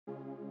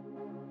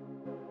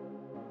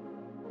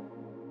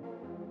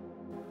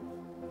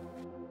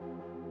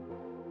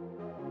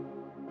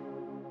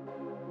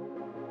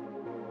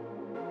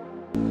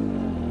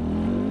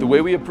The way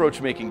we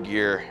approach making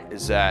gear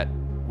is that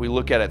we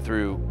look at it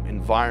through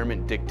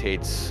environment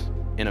dictates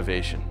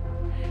innovation.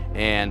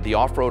 And the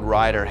off-road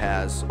rider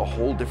has a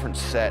whole different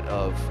set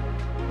of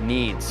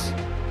needs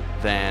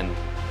than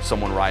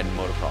someone riding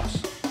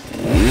motocross.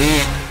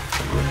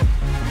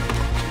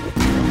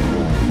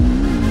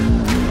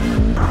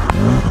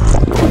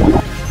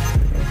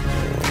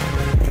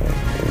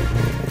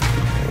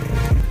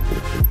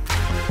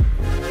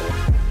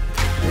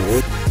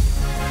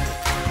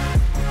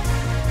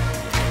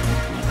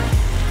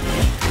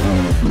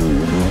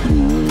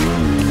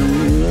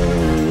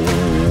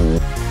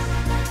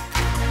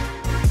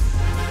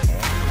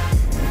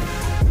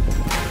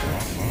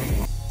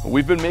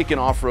 We've been making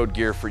off-road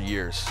gear for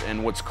years,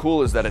 and what's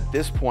cool is that at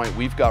this point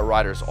we've got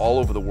riders all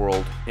over the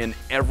world in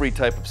every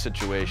type of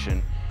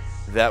situation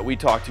that we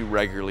talk to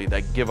regularly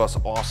that give us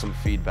awesome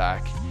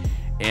feedback,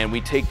 and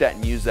we take that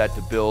and use that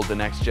to build the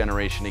next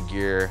generation of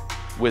gear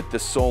with the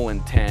sole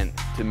intent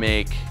to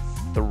make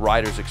the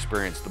rider's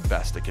experience the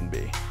best it can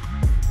be.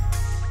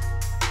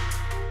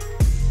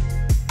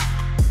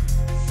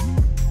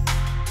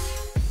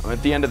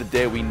 At the end of the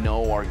day, we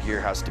know our gear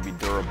has to be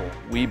durable.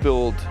 We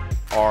build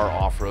our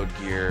off-road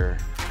gear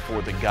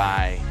for the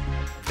guy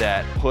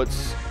that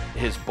puts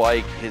his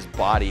bike, his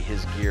body,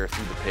 his gear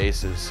through the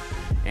paces,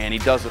 and he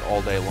does it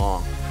all day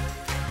long.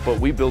 But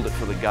we build it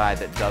for the guy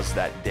that does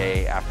that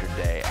day after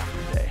day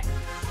after day.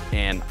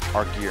 And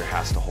our gear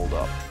has to hold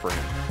up for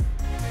him.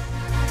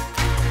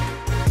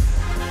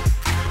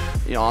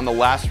 You know, on the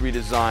last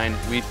redesign,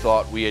 we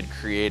thought we had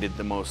created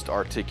the most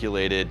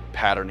articulated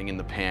patterning in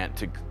the pant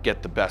to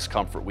get the best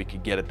comfort we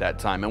could get at that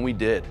time, and we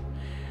did.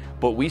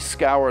 But we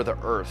scour the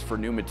earth for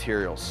new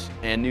materials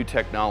and new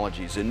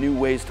technologies and new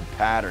ways to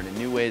pattern and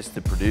new ways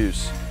to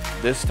produce.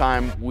 This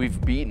time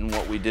we've beaten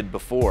what we did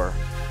before,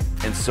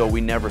 and so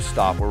we never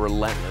stop. We're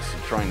relentless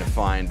in trying to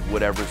find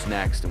whatever's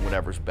next and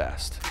whatever's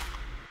best.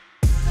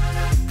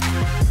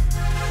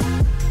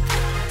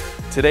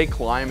 Today,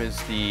 Klim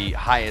is the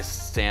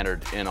highest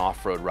standard in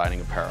off-road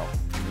riding apparel.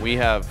 We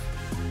have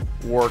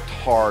worked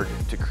hard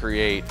to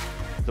create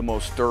the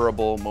most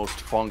durable, most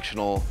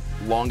functional,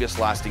 longest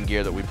lasting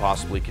gear that we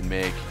possibly can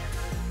make.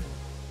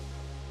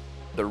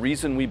 The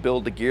reason we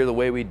build the gear the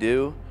way we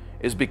do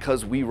is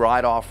because we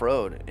ride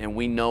off-road and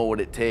we know what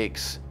it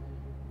takes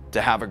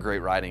to have a great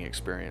riding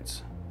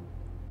experience.